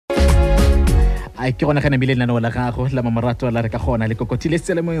ke gona gane bile nna la gago la mamorato la re ka gona le kokotile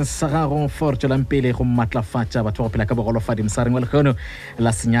tsele mo sa gago for tswelang pele go matlafatsa batho ba phela ka bogolofadi msareng wa Lehono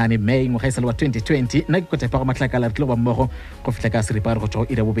la senyane May ngwaga isa wa 2020 nna ke kotepa go matlakala re tlo ba mmogo go fitla ka seripare go tswa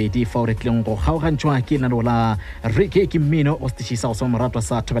ira bobedi fa o re tleng go gaogantšwa ke nna la reke ke mmino o stishisa go sa morato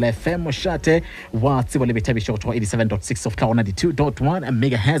sa Thobela FM moshate wa tsebo le betabisho go tswa 87.6 of Cloud 92.1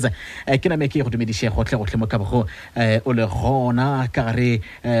 megahertz ke na me ke go dumedishe go tle go tlemo ka go o le gona ka re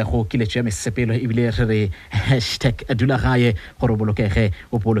go kiletšwe ya mesepelo ebile re #dulagae gore bolokege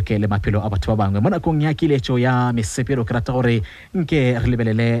o bolokele maphelo a batho ba bangwe mo nakong ya kiletšo ya mesepelo ke rata gore nke re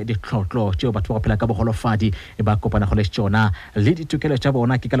lebelele ditlhotlho tšeo batho ba phela ka bogolofadi ba kopana go le tsona le ditokelo tša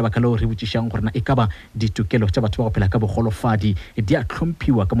bona ke ka lebaka leo re botšišang gore na e ka ba ditokelo tša batho ba phela ka bogolofadi di a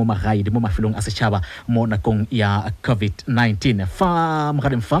tlhomphiwa ka mo magae di mo mafelong a setšhaba mo nakong ya COVID-19 fa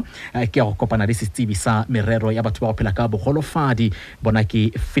mogaleng fa ke go kopana le setsebi sa merero ya batho ba phela ka bogolofadi bona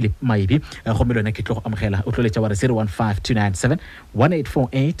ke Philip Maibi go melona ke tlo go amogela o tloletša wa re 015297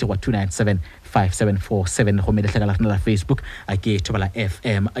 1848 wa 297 5747 go medetlhakala rena la Facebook ke Thobela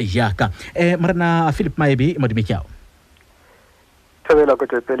FM yaka morena Philip Maibi modimo ke ao Thobela go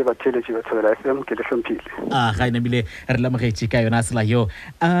tepele ba theletši ba Thobela FM ke le hlomphile ga ina bile re lamogetše ka yona sela yo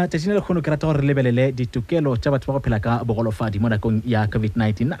tšatšing le kgono ke rata gore lebelele ditokelo tša batho ba go phela ka bogolofadi mo nakong ya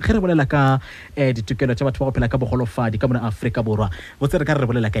COVID-19 ge re bolela ka ditokelo tša batho ba go phela ka bogolofadi ka mona Afrika Borwa botse re ka re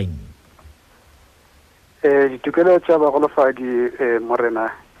bolela ka eng ditokelo tša bagolofadi morena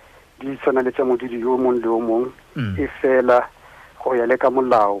di tshwana le tša modudi yo mongwe le o mongwe e fela go ya le ka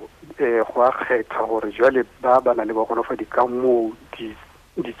molao go a kgetha gore jwale ba na le bagolofadi ka moo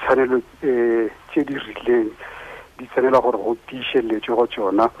ditshwanelo tše di rileng di tshwanela gore go tiišeletšwe go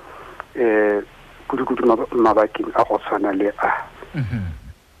tšona kudu mabakeng a go tshwana le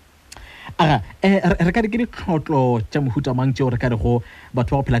re ka di ke ditlhotlo tša mohuta mang tšeo re ka rego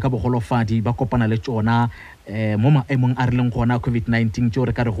batho ba go phela ka bogolofadi ba kopana le tšona mo maemong a rileng gona COVID-19 tšeo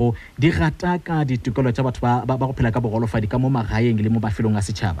re ka rego di gata ka ditokelo tša batho ba go phela ka bogolofadi ka mo magaeng le mo mafelong a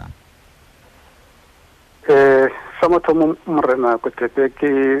setšhaba sa motho morena Kotepe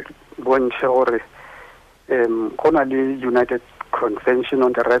ke bontšhe gore go na le United Convention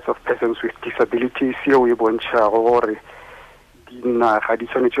on the Rights of Persons with Disabilities yeo e bontšhago gore dinaga di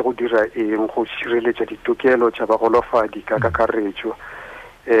tshwanetse go dira eng go šireletša ditokelo tša bagolofadi ka kakaretšo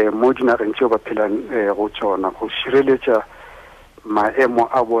mo dinageng tšeo ba phelang go tšona go šireletša maemo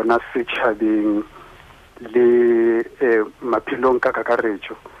a bona setšhabeng le maphelong ka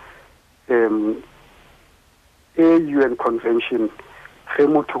kakaretšo UN Convention ge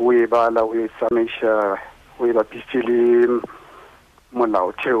motho o e bala o e tsamaiša o e bapisitše le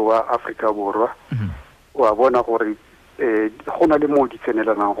molaotheo wa Afrika Borwa wa bona gore go na le mo di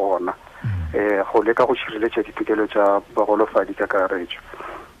tsenelanang gona go leka go šireletša ditokelo tša bagolofadi ka kakaretšo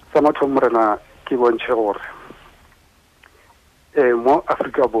sa motho morena ke bontšhe gore mo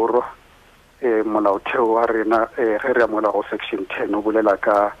Afrika Borwa molaotheo wa rena ge re amola go section 10 o bolela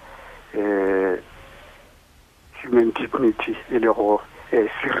ka human dignity e le go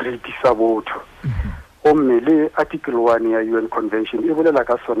seriti sa botho gomme le article 1 ya UN Convention e bolela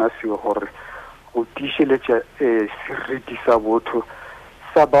ka sona seo gore go tiišeletša seriti sa botho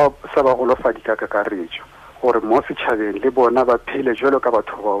sa bagolofadi ka kakaretšo gore mo setšhabeng le bona ba phele jwalo ka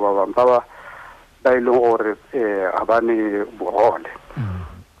batho ba bangwe ba e leng gore ga ba ne bogole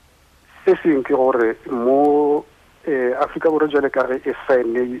se sengwe ke gore mo Afrika Borwa jwale ka ge e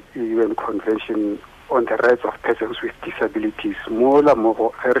sign UN Convention on the Rights of Persons with Disabilities mola mo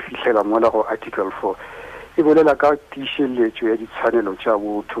ge re fihlela mola go article 4 e bolela ka tiišeletšo ya ditshwanelo tša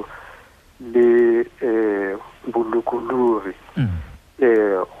botho le bolokologi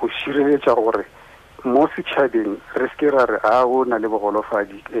go šireletša gore mo setšhabeng re se ra re a o na le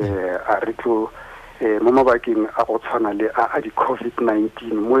bogolofadi a re tlo mo mabakeng a go tshwana le a di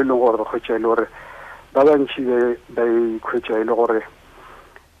COVID-19 mo e leng gore re kgwetša e le gore ba bantši ba ikhwetša e le gore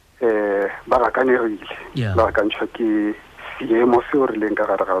ba gakanerile ba gakantšhwa ke seemo seo re leng ka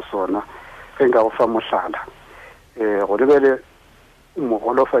gare ga sona ge nka go fa mohlala go lebele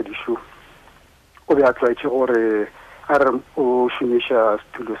mogolofadišo o be a tlwaetše gore a re o šomiša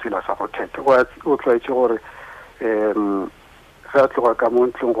setulo sela sa go theta o tlwaetše gore ge a tloga ka mo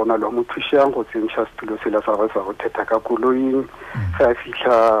ntlong go na le mo thušang go tsentšha setulo sela sa go theta ka koloing ge a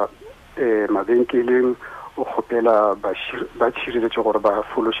fitlha mabenkeleng o kgopela ba tšhireletše gore ba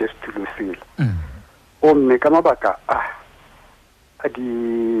fološe setulo sela gomme ka mabaka a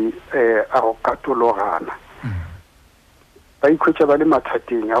go katologana ba ikhwetša ba le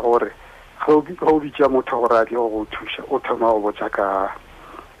mathateng a gore ge o bitša motho gore a tle go thuša o thoma go botša ka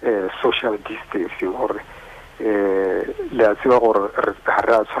social distancing gore le a tseba gore ga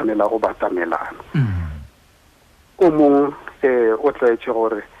re a tshwanela go batamelana o mong o tlaetse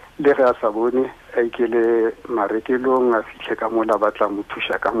gore le ge a sa bone a ikele marekelong a fitlhe ka mola batla mo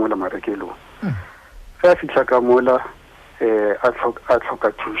thuša ka mola marekelong ge a fitlha ka mola a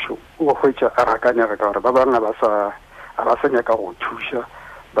tlhoka thušo o hwetša a rakanega ka gore ba bangwe a ba sa nyaka go thuša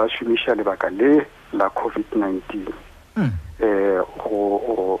ba šomiša lebaka le la COVID-19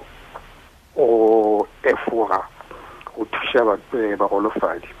 go efoga go thuša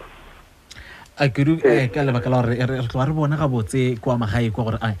bagolofadi a kudu ka lebaka la gore re tloga re bona gabotse kwa magae kwa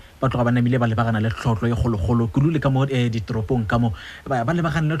gore ba tloga ba namile ba lebagana le tlhotlho ye kgologolo kudu le ka mo ditoropong ka mo ba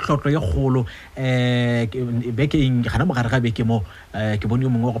lebagana le tlhotlho ye kgolo bekeng gana mogare ga beke mo ke bone yo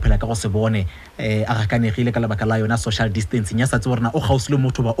mongwe go phela ka go se bone a gakanegile ka lebaka la yona social distancing ya sa tse gore na o gausi le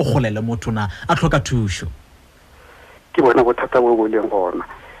motho ba o golele motho na a tlhoka thušo ke bona bothata bo bo leng gona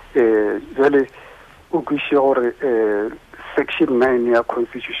jale o kwiše gore section 9 ya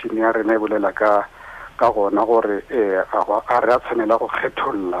constitution ya rena e bolela ka gona gore a re a tshwanela go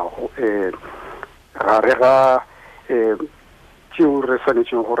kgetholla ga re ga tšeo re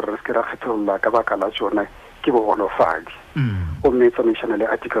swanetšeng gore re se ke ra kgetholla ka baka la tsona ke bogolofadi o mme tsamaišana le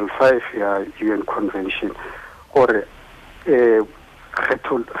article 5 ya UN convention gore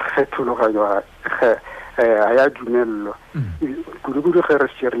kgethologanyo a ya dumelelwa kudu-kudu ge re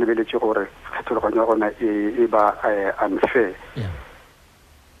se re lebeletse gore kgethologanyo ya gona e ba unfair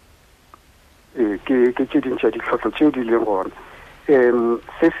ke tše dintšha ditlhotlho tšeo di leng gona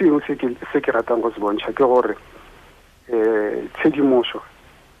se sengwe se ke ratang go se bontšha ke gore tshedimošo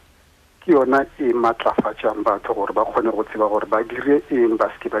ke yona e matlafatšang batho gore ba kgone go tseba gore ba dire eng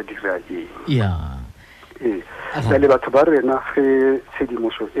ba se ke ba dira eng le batho ba rena ge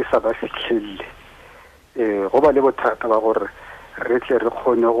tshedimošo e sa ba fitlhelele go ba le bothata ba gore re tle re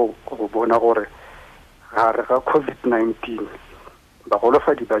kgone go bona gore gare ga COVID-19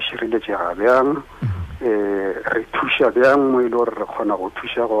 bagolofadi ba šireletšega bjang re thuša bjang mo e le gore re kgona go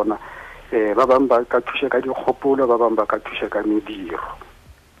thuša gona ba bangwe ba ka thuša ka dikgopolo ba bangwe ba ka thuša ka mediro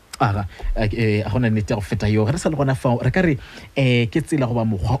aga a gona nnete go feta yo re sa le gona fao re ka re ke tsela go ba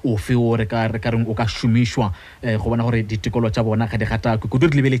mokgwa ofe o re ka reng o ka šomišwa go bona gore ditikolo tša bona ga di gata kudu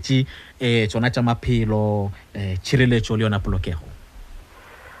re lebeletše tsona tša maphelo tšhireletšo le yona polokego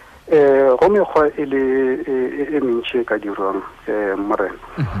go mekgwa e mentši ka dirwang morena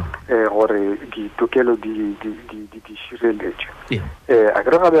gore ditokelo di šireletšwe a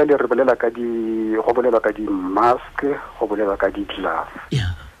kere gabe le re bolela go bolelwa ka di-mask go bolelwa ka di-glove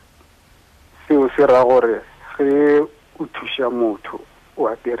seo se ra gore ge o thuša motho o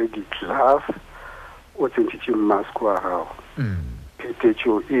apere di-glove o tsentšitše mask wa gago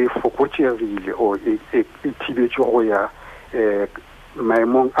phetetšo e fokotšegile o e thibetše go ya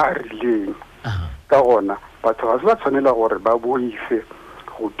maemong a rileng ka gona batho ga se ba tshwanela gore ba boife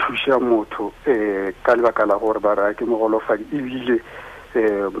go thuša motho ka lebaka la gore ba raya ke mogolofadi ebile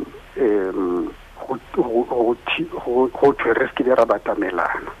go thwe re se ke ra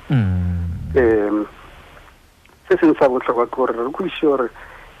batamelana se seng sa botlhokwa ke gore re kweše gore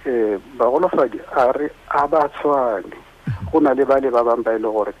bagolofadi a ba tshwane go na le ba bangwe ba e le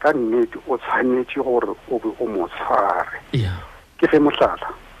gore ka nnete o tshwanetse gore o be o mo tshware ke fe mohlala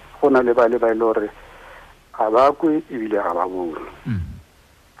go na le ba e le gore ga ba kwe ebile ga ba bone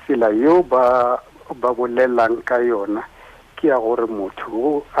tsela yeo ba bolelang ka yona ke ya gore motho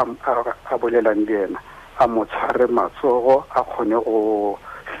o a bolelang le yena a mo tshware matsogo a kgone go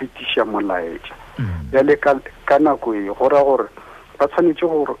fetiša molaetša bjale ka nako e go ra gore ba tshwanetse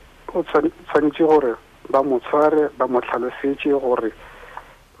gore ba mo tshware ba mo tlhalosetše gore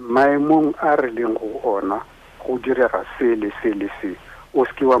maemong a re leng go ona go direga se le se le se o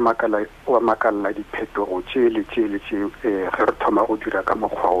se ke wa makalla diphetogo tše le tše ge re thoma go dira ka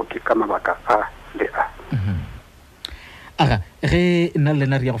mokgwa o ke ka mabaka a le a aga ge nna le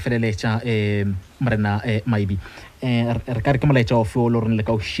lena re ya go feleletša morena maibi re ka re ke molaetša ofe o le gore le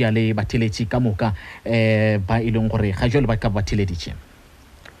ka o šia le batheletši ka moka ba e leng gore ga jalo ba ka batheleditše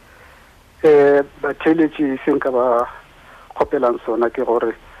batheletši se nka ba kgopelang sona ke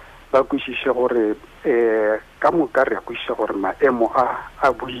gore ba kwešiše gore ka moka re a kwešiša gore maemo a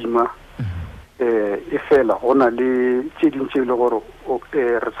boima e fela go na le tše dintše e le gore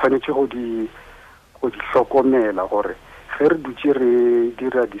re tshwanetse go di hlokomela gore ge re dutše re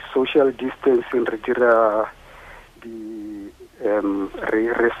dira di-social distancing re dira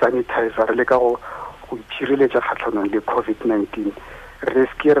re sanitizer re le ka go itšhireletša kgatlhanong le COVID-19 re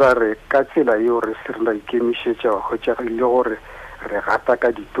se ke ra re ka tsela yeo re se re la ikemišetša go tšagile gore re gata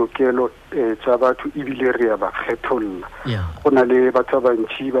ka ditokelo tša batho ebile re ya ba kgetholla go na le batho ba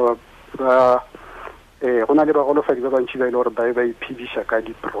bantši ba go na le bagolofadi ba bantši ba ile gore ba iphediša ka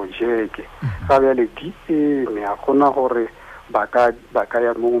diprojeke ga bjale di eme a kgona gore ba ka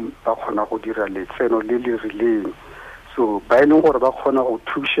ya mo ba kgona go dira letseno le le rileng so ba e leng gore ba kgona go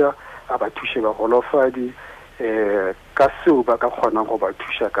thuša a ba thuše bagolofadi ka seo ba ka kgonang go ba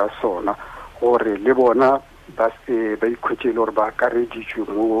thuša ka sona gore le bona ba ikhwetse le gore ba akareditšwe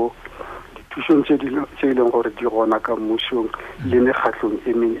mo dithusong tse e leng gore di gona ka mmusong le mekgatlong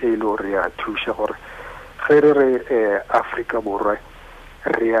e mengwe e le gore ya thuša gore ge re re Afrika Borwa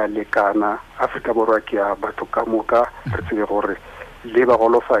re a lekana Afrika Borwa ke ya batho ka moka re tsebe gore le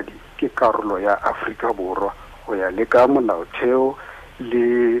bagolofadi ke karolo ya Afrika Borwa go ya le ka molaotheo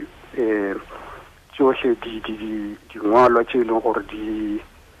le tsohle dingwalwa tse e leng gore di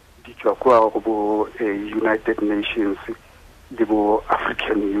tswa kwa go bo United Nations le bo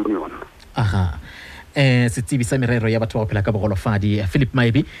African Union. Aha. Setsebi sa merero ya batho ba phela ka bogolofadi Philip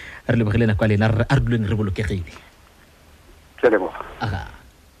Maibi re lebogile nako lena re a duleng re bolokegile. Ke leboga. Aha.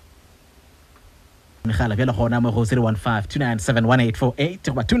 Megala bjela gona mo go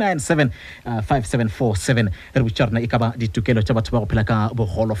 0152971848 goba 2975747 re botšarona e ka ba ditokelo tša batho ba go phela ka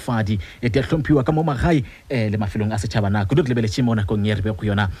bogolofadi di a hlomphiwa ka mo magae le mafelong a setšhaba na kudu re lebeletše mo nakong ye re be go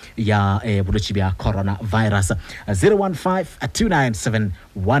yona ya bolwetši bja coronavirus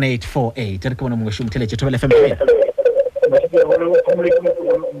 0152971848 re ke bona mongwe šo motheletše Thobela FM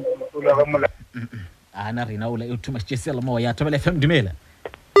ana rena o thumašitše selemoya Thobela FM dumela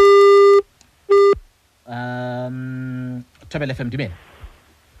Thobela FM dumela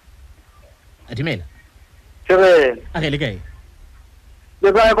dumela Sebe a le kae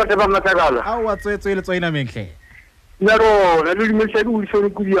le ba go teba matsakala a wa tswetswe le tswena menhle nero la le dimetse di uso le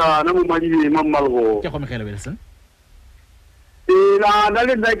kudiana mo madi mammalgo ke go megela Wilson la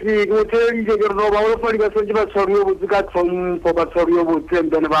le ndaki go tedi ke re ba go fadi ka sentse ba tsoriyo go ka tlhompo ba tsoriyo go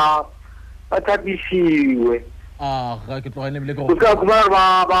tsembene ba tabisiwe ga ke tlogane bile go ka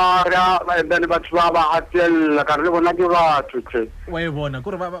ba ra ba bene ba tshwa ba hatella ka re bona ke batho tse wa e bona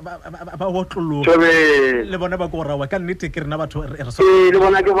gore ba botlolo le bona ba go rawa ka nnete ke rena batho re so le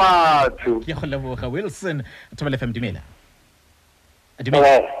bona ke batho ke go leboga Wilson Thobela FM dumela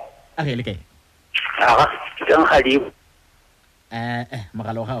dumela a le kae aga tsang khadi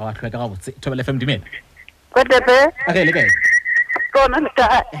magalo ga tlhoka ga botse Thobela FM dumela ko tepe a le kae kona le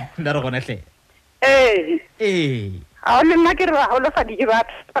ka nda re gona hle a le nna ke re ba golofadi ke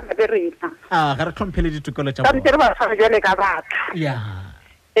batho ba berena ga re tlhomphele ditokelo tša ka ntse ba tshwana jale ka batho ya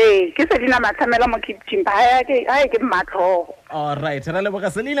ke se dina mathamela mo kitchen ba ke mmatlo all right re leboga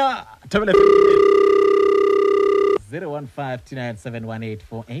Selina Thobela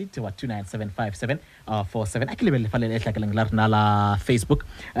 0152971848 wa 2975747 a ke lebelle fa le hlakeleng la rena la Facebook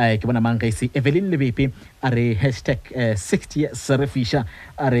ke bona mangaisi Evelyn Lebepe are #60 Sarafisha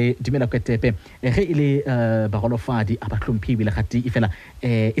are dimela kwetepe ge ile bagolofadi a ba hlomphiwe le gati ifela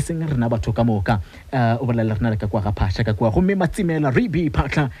e seng rena batho ka moka o bolela rena ka kwa ga phasha ka kwa go me matsimela ribi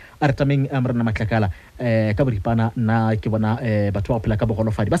phatla a re tameng a mrena matlakala ka boripana na ke bona batho ba phela ka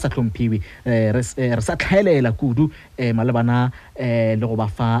bogolofadi ba sa hlomphiwe re sa tlhaelela kudu malebana le go ba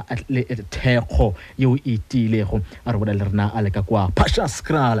fa thekgo yo itilego a re bona le rena a le ka kwa phasha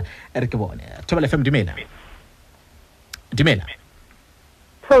skral re ke bone Thobela FM dumela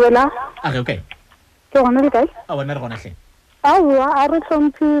Thobela a re okay ke gona le kae a bona re gona hle a re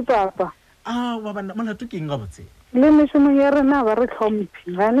hlomphi papa wa bana molato ke eng ga botse le mešomo ya rena ba re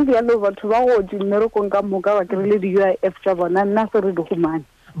hlomphi ga ne bjalo batho ba go di mmerekong ka moka ba kry-ile di-UIF tša bona nna se re di humane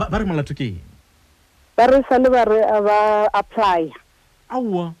ba re molato ke eng ba re sale ba re ba apply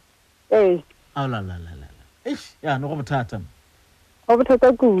aowa la ya no go bothata go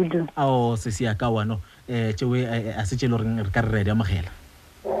bothata kudu ao se se ya ka wano tšewe a se tšelo re ka re redi amogela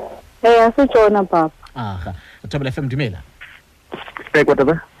a se tšona papa aga Thobela FM dumela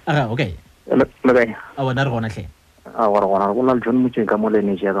kotebe aga okay le kae a bona re gona hle a wa gona go na le John Mutšeng ka mo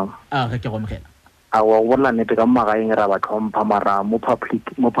lene ja ka aga ke go amogela a wa bona nete ka magaeng ra ba tlhompha mara mo public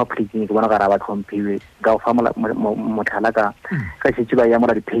ke bona ga ra ba tlhomphiwe ka fa motlhala ka šetše ba ya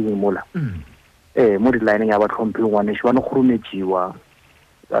mola di-paying mola mo di-lineng ya ba tlhomphiwe ngwane še ba ne kgorometšiwa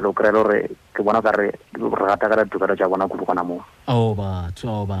alo kry-e gore ke bona ka re gata ka ditokelo tša bona kudu gona moo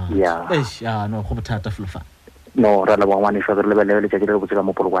batho no go bothata flofa no ra leboga ngwane še re lebelele letšatši le le botse ka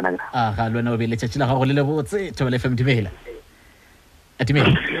mo polokwana aga le wena o be letšatši la gago le le botse Thobela FM dumela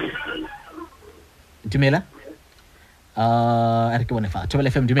dumela a re ke bone fa Thobela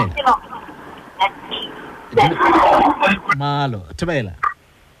FM dumela malo Thobela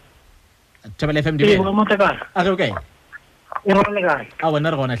FM dumela a re okay e re le kae a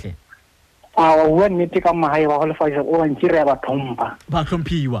bona re gona hle a wa nnete ka magae ba go lefa o ntse re ya ba tlhompha ba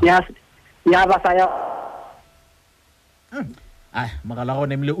hlomphiwa ya ba sa ya magala go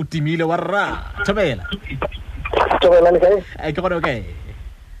nemile o timile wa rra thobela Tobela le kae? ke gone okay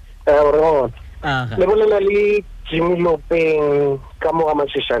Re gona. aga Le bolela le Jimmy Lopeng ka mo ga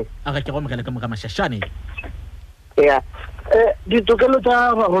Mashashane. aga ke go mogela ka mo ga Mashashane Ya. Ditokelo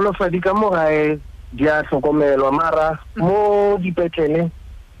tsa bagolofadi ka mo gae di a tlhokomelwa mara mo dipetlele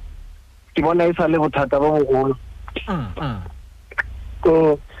ke bona e sa le bothata bo bogolo.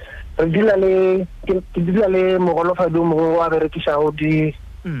 Re dila le mogolofadi o mongwe wa berekisago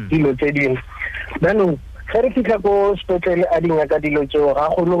dilo tse dingwe. Jaanong ge re fitlha ko sepetlele a dingaka dilo tseo ga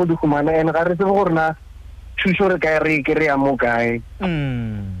kgone go di humana ene ga re tsebe gore na thuso re kae re kry-a mo kae.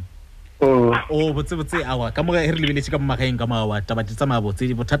 botse awa ka mo re lebeletse ka mo magaeng ka mawa taba tsa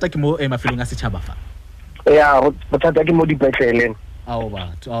mabotse bothata ke mo mafelong a setšhaba fa ya bothata ke mo dipetlele ao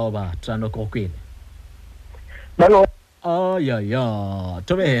ba tsano go kwele bano ya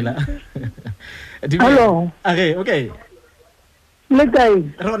tobela Hello. okay Le kae?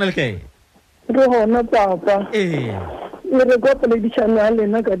 re bona le kae Re hona papa. Re go boledišana le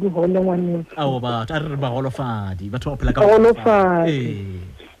nna ka di hole ngwaneng. ao ba re bagolofadi batho ba phela ka Bagolofadi.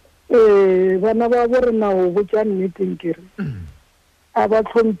 Bana ba borena o botsa nneteng kere. A ba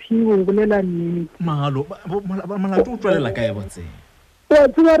tlhomphiwe bolela nnete. malato o tswelela kae botse Wa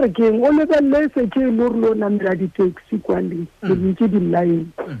tseba re keng o lebelle se ke le re lo namela di-taxi kwale ke ntse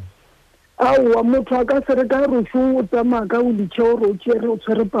di-line. Aowa motho a ka se re ka re o tsamaya ka o ditšheo re o tšere o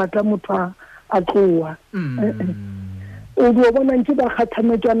tshwere patla motho a tloa o di o bona ntse ba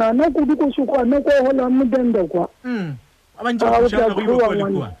kgathametsana na kudu ko sekwane ko hola modende kwa wa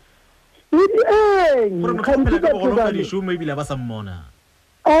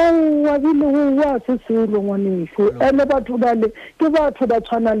bile wa se selo ngwaneso ene batho bale ke batho ba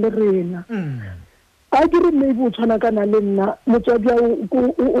tshwana le rena a ke re maybe o tshwana kana le nna motswadi wa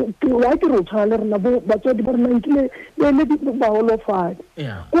ke re o tshwana le rena batswadi ba rena nkile le bagolofadi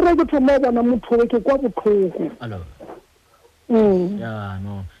ko re ke thoma bona motho ke kwa botlhoko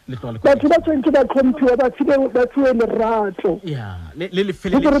batho ba tshwanetse ba tlhomphiwa ba fiwe lerato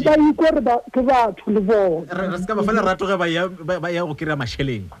gore ba ikwe re ke batho le bona re se ka ba fa lerato ge ba ya go kry-a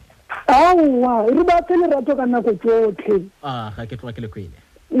mašheleng aowa re ba fe lerato ka nako tsotlhe ga ke tloa ke le kwele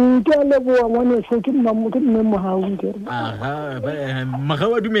ke a leboa ngwaneso ke mme mogaong kere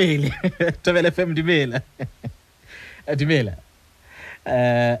magao a dumele tobela fm dumela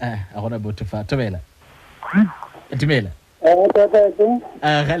a gona botho fa tobela dumela ga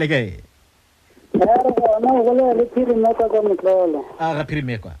le kae ga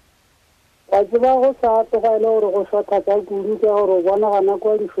phirimekwa wa tseba go sa tlogele gore go shotha ka kudu ke gore o bona gana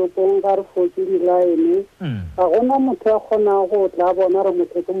kwa dishopong ga re fotse di-line ga gona motho a kgonang go tla bona re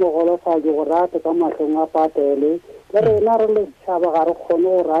motho ke mogolofadi gore a te ka matlhong a patele le rena re le setšhaba ga re kgone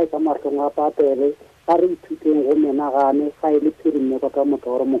gore a ka matlhong a patele ga re ithuteng go menagane ga e le phirimeko ka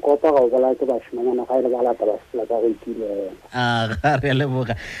motho gore mokopa ga o bola ke bašimanyana ga e le balata ba sela ka go ikilela ga re a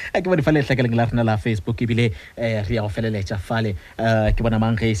leboga a ke bona fa letlhakeleng la rena la Facebook ebile re ya go feleletša fale ke bona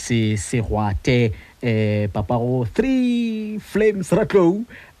mang ge se gwate papa go 3 flames ratlou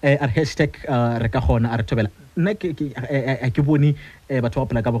a hashtag re ka gona a re thobela nna ke bone batho ba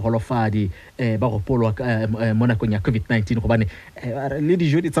phela ka bogolofadi ba gopolwa mo nakong ya COVID-19 gobane le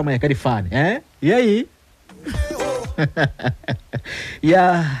dijo di tsamaya ka difane yai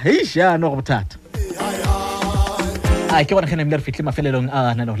ya heisha no go bothata ke bona gena re fitlhe mafelelong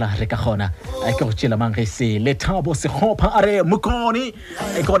a nano la re ka gona ke go tšela mang ge se le thabo se gopa a re mokoni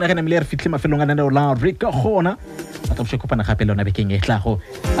ke bona gena re fitlhe mafelelong a nano la re ka gona a tla kopana gape lona bekeng e tlago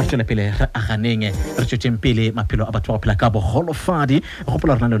a tswela pele re aganeng re tšwetšeng pele maphelo a batho ba phela ka bogolofadi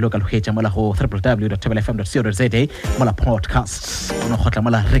gopola rena le local hwetša mola go www.tobelfm.co.za mola podcast ono gotla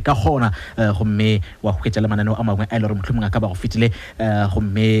mola re ka gona gomme wa hwetša le mananeo a mangwe a ile re mohlomong a ka ba go fetile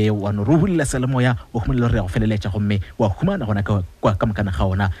gomme wa no re bulela selemoya o humile re ya go feleletša gomme wa humana gona ka mokana ga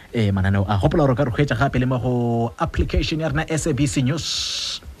ona mananeo a gopola gore ka re hwetša gape le mo go application ya rena SABC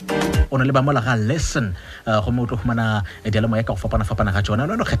News ono le ba mola ga lesson gomme o tlo humana dialomo ya ka go fapana ga tsona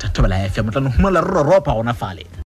no kgetha thobela FM o tla no humana re ropa gona fale